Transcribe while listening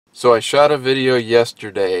So I shot a video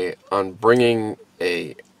yesterday on bringing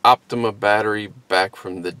a Optima battery back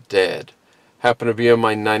from the dead. Happened to be on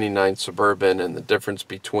my 99 Suburban, and the difference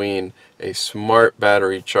between a smart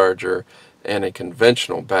battery charger and a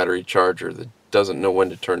conventional battery charger that doesn't know when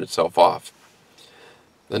to turn itself off.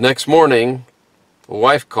 The next morning, the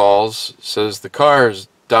wife calls, says the car is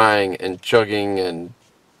dying and chugging and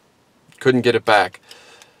couldn't get it back.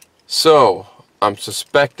 So I'm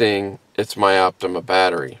suspecting it's my Optima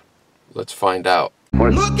battery. Let's find out.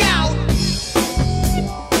 Look out!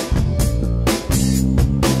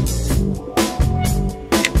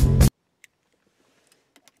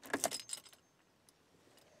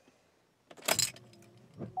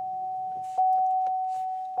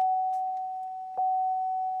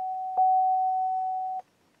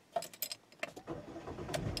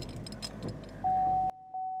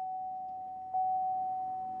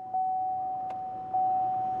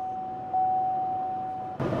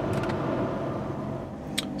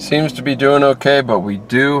 Seems to be doing okay, but we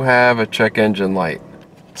do have a check engine light.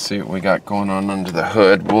 Let's see what we got going on under the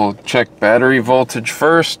hood. We'll check battery voltage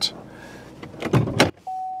first,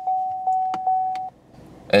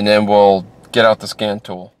 and then we'll get out the scan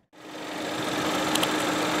tool.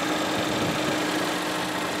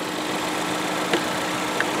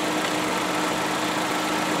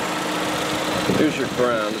 Here's your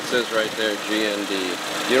ground. It says right there GND.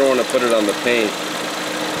 You don't want to put it on the paint.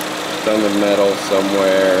 It's on the metal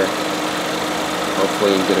somewhere.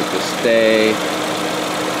 Hopefully you can get it to stay.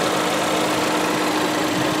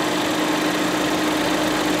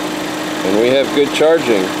 And we have good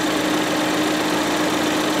charging.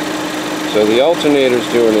 So the alternator's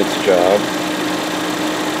doing its job.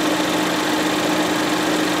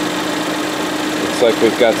 Looks like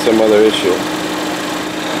we've got some other issue.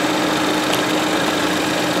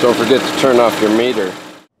 Don't forget to turn off your meter.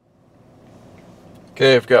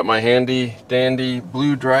 Okay, I've got my handy dandy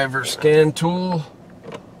Bluedriver Scan Tool.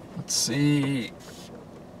 Let's see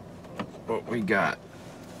what we got.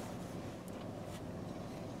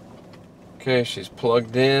 Okay, she's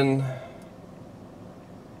plugged in.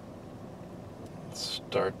 Let's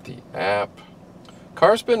start the app.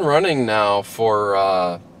 Car's been running now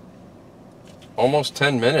for almost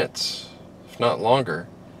 10 minutes, if not longer.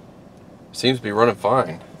 Seems to be running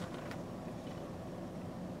fine.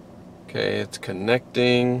 Okay, it's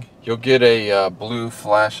connecting. You'll get a blue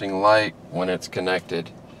flashing light when it's connected.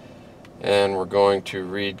 And we're going to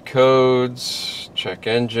read codes, check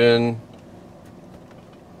engine.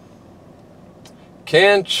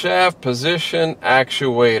 Camshaft position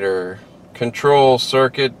actuator. Control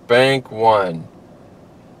circuit bank 1.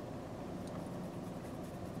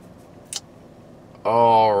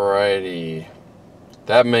 Alrighty.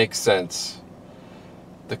 That makes sense.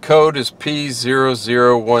 The code is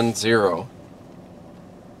P0010.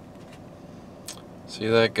 See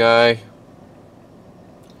that guy?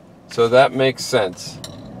 So that makes sense.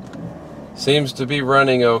 Seems to be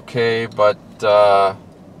running okay, but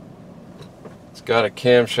it's got a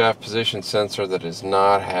camshaft position sensor that is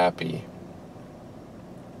not happy.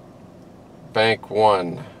 Bank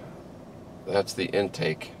 1. That's the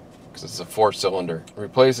intake, because it's a 4-cylinder.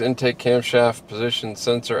 Replace intake camshaft position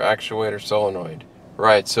sensor actuator solenoid.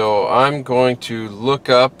 Right, so I'm going to look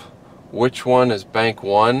up which one is bank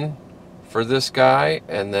 1 for this guy,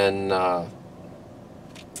 and then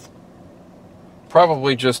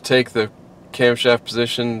probably just take the camshaft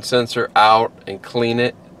position sensor out and clean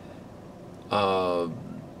it.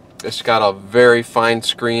 It's got a very fine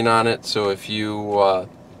screen on it, so if you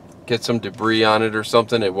get some debris on it or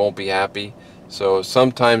something, it won't be happy. So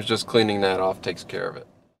sometimes just cleaning that off takes care of it.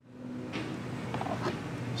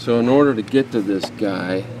 So in order to get to this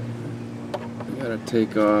guy, I gotta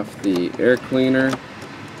take off the air cleaner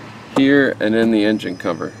here and then the engine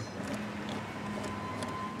cover.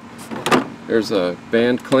 There's a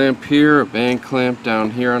band clamp here, a band clamp down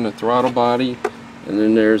here on the throttle body, and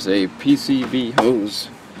then there's a PCV hose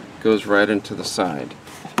that goes right into the side.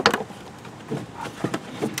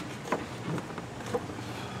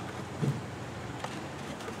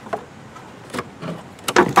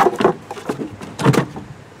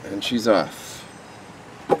 She's off.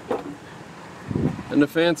 And the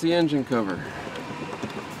fancy engine cover,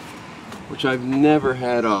 which I've never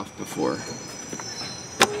had off before.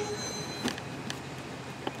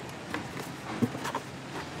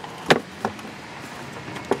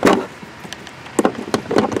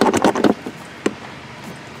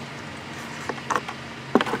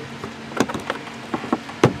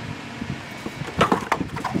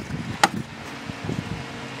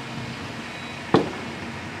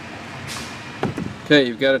 Okay,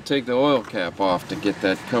 you've got to take the oil cap off to get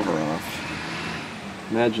that cover off.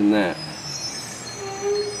 Imagine that.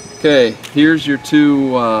 Okay, here's your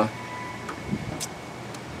two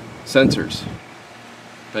sensors.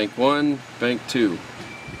 Bank 1, bank 2.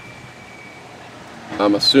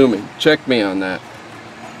 I'm assuming. Check me on that.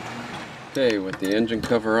 Okay, with the engine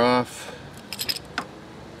cover off,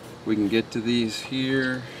 we can get to these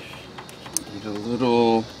here. Need a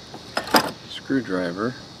little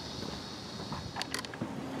screwdriver.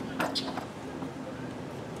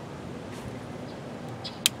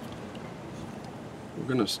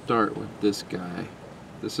 We're going to start with this guy.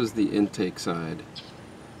 This is the intake side.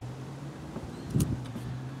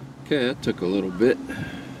 Okay, that took a little bit.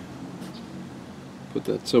 Put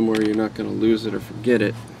that somewhere you're not going to lose it or forget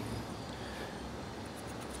it.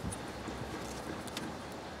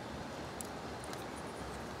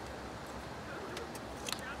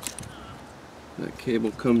 That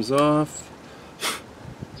cable comes off.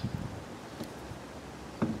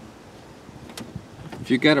 If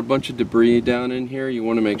you got a bunch of debris down in here, you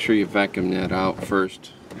want to make sure you vacuum that out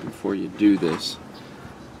first before you do this.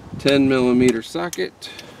 10mm socket.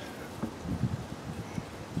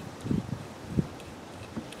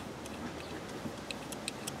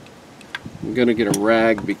 I'm going to get a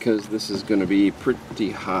rag because this is going to be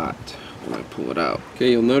pretty hot when I pull it out.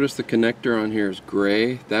 Okay, you'll notice the connector on here is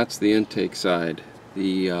gray. That's the intake side.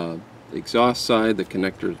 The exhaust side, the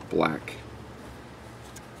connector is black.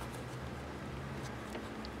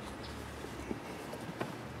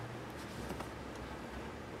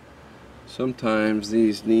 Sometimes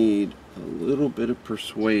these need a little bit of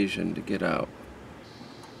persuasion to get out.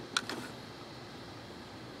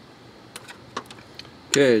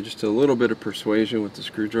 Okay, just a little bit of persuasion with the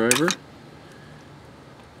screwdriver.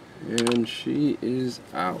 And she is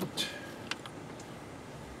out.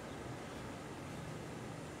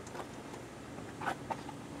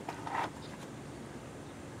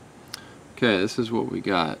 Okay, this is what we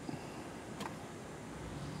got.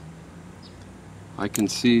 I can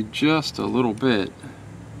see just a little bit.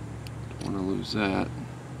 Don't want to lose that.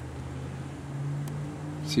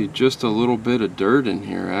 See just a little bit of dirt in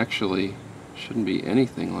here. Actually, shouldn't be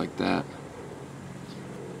anything like that.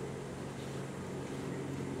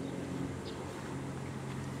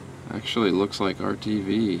 Actually, it looks like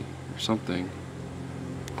RTV or something.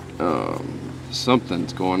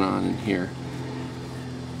 Something's going on in here.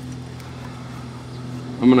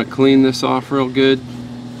 I'm gonna clean this off real good.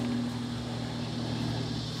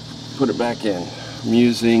 Put it back in. I'm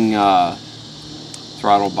using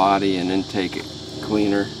throttle body and intake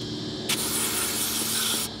cleaner.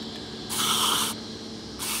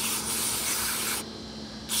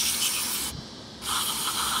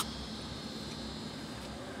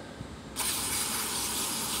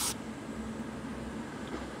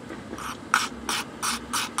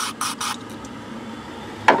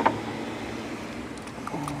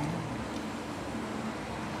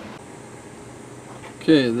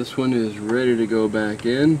 Okay, this one is ready to go back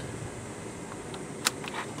in.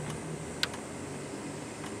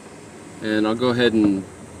 And I'll go ahead and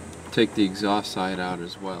take the exhaust side out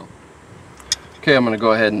as well. Okay, I'm going to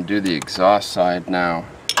go ahead and do the exhaust side now.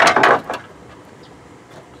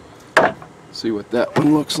 See what that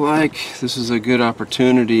one looks like. This is a good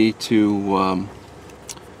opportunity to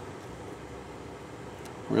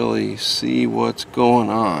really see what's going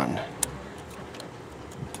on.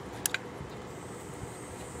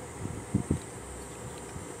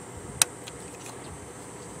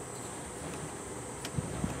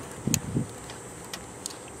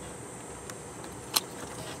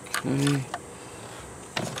 Okay.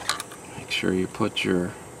 Make sure you put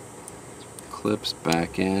your clips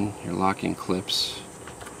back in, your locking clips.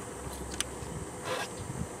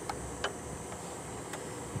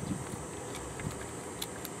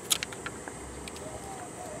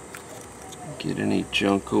 Get any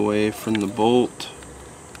junk away from the bolt,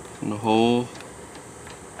 from the hole.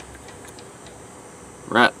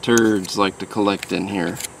 Rat turds like to collect in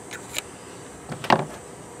here.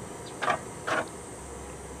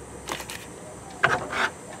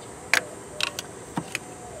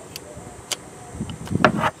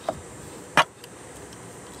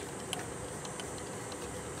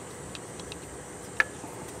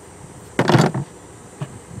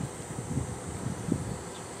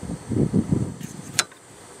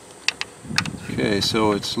 Okay,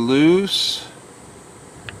 so it's loose.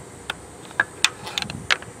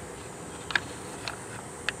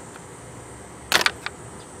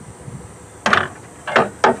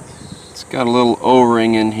 It's got a little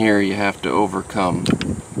O-ring in here you have to overcome.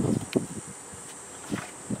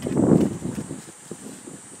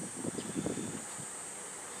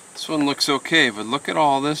 This one looks okay, but look at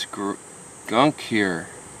all this gunk here.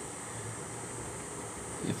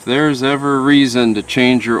 If there's ever a reason to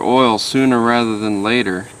change your oil sooner rather than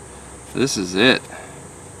later, this is it.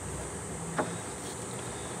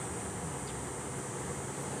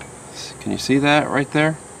 Can you see that right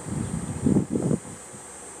there?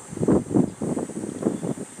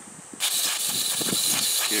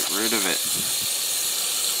 Get rid of it.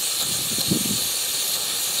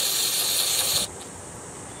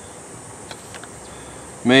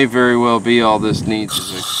 May very well be all this needs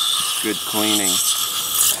is a good cleaning.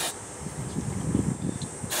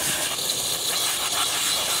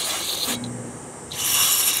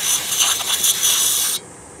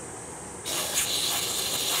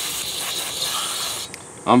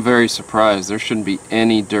 I'm very surprised. There shouldn't be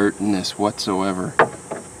any dirt in this whatsoever.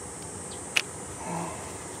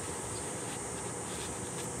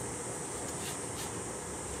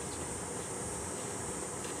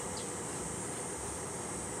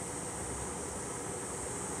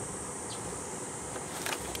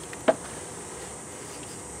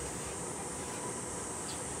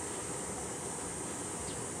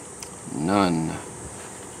 None.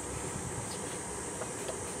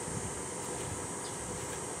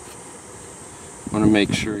 Want to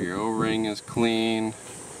make sure your O-ring is clean.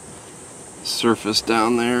 The surface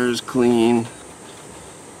down there is clean.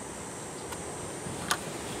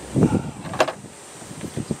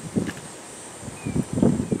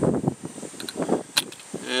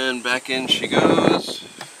 And back in she goes.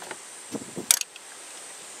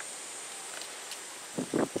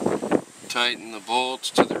 Tighten the bolts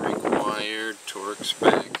to the required torque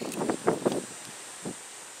spec.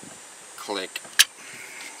 Click.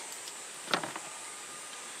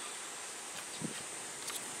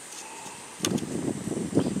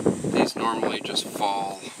 These normally just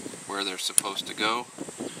fall where they're supposed to go.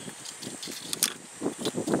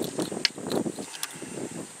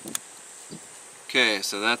 Okay,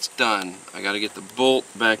 so that's done. I gotta get the bolt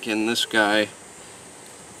back in this guy,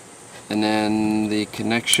 and then the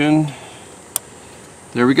connection.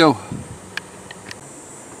 There we go.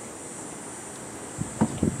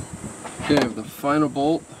 Okay, I have the final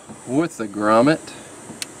bolt with the grommet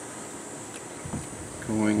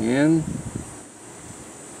going in.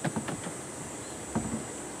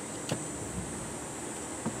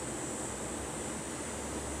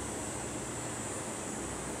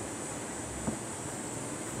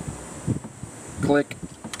 Click.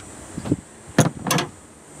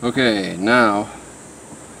 Okay, now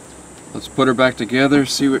let's put her back together,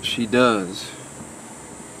 see what she does.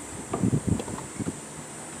 I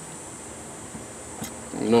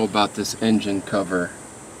don't know about this engine cover.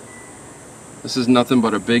 This is nothing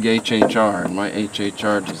but a big HHR, and my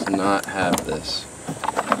HHR does not have this.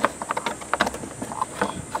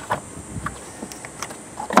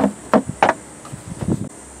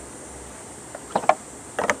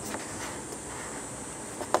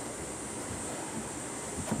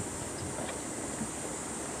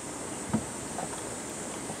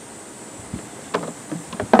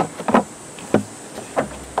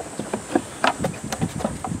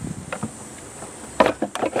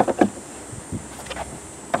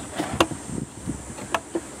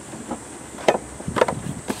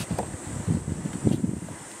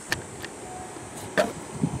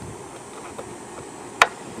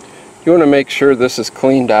 You want to make sure this is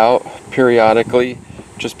cleaned out periodically,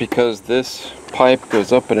 just because this pipe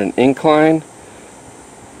goes up at an incline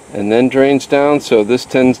and then drains down, so this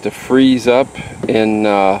tends to freeze up in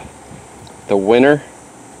the winter,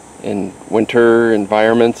 in winter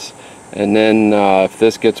environments, and then if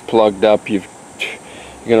this gets plugged up, you're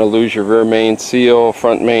going to lose your rear main seal,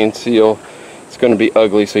 front main seal. It's going to be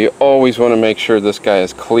ugly, so you always want to make sure this guy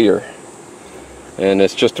is clear. And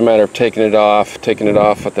it's just a matter of taking it off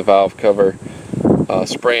with the valve cover,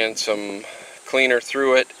 spraying some cleaner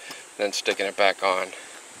through it, then sticking it back on.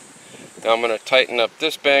 Now I'm going to tighten up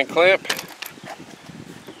this band clamp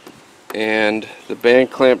and the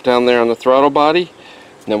band clamp down there on the throttle body,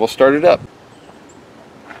 and then we'll start it up.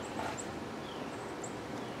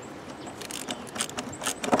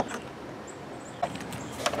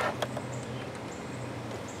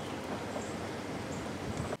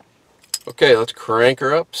 Okay, let's crank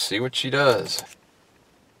her up, see what she does.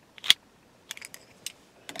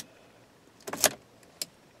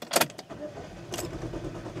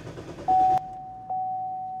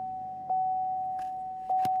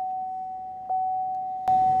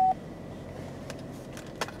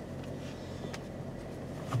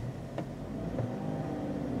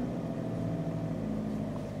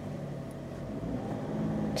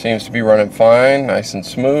 Seems to be running fine, nice and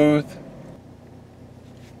smooth.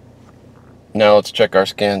 Now let's check our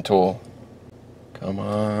scan tool. Come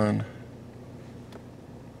on.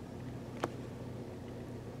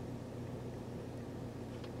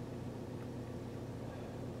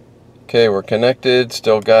 Okay, we're connected.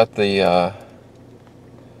 Still got the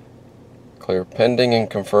clear pending and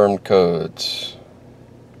confirmed codes.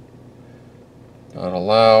 Not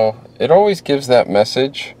allow. It always gives that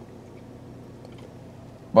message,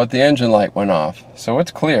 but the engine light went off, so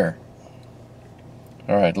it's clear.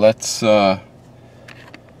 Alright, let's turn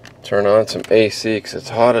on some AC because it's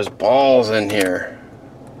hot as balls in here.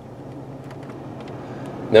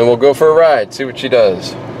 Then we'll go for a ride, see what she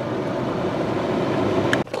does.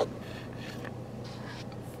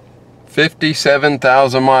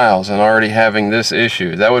 57,000 miles and already having this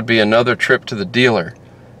issue. That would be another trip to the dealer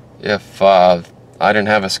if I didn't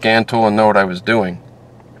have a scan tool and know what I was doing.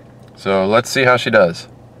 So let's see how she does.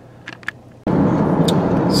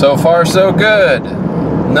 So far so good.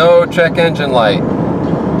 No check engine light.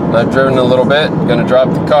 I've driven a little bit. Gonna drop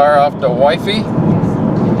the car off to wifey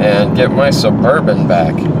and get my Suburban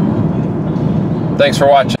back. Thanks for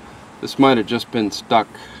watching. This might have just been stuck.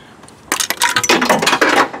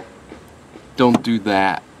 Don't do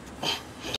that.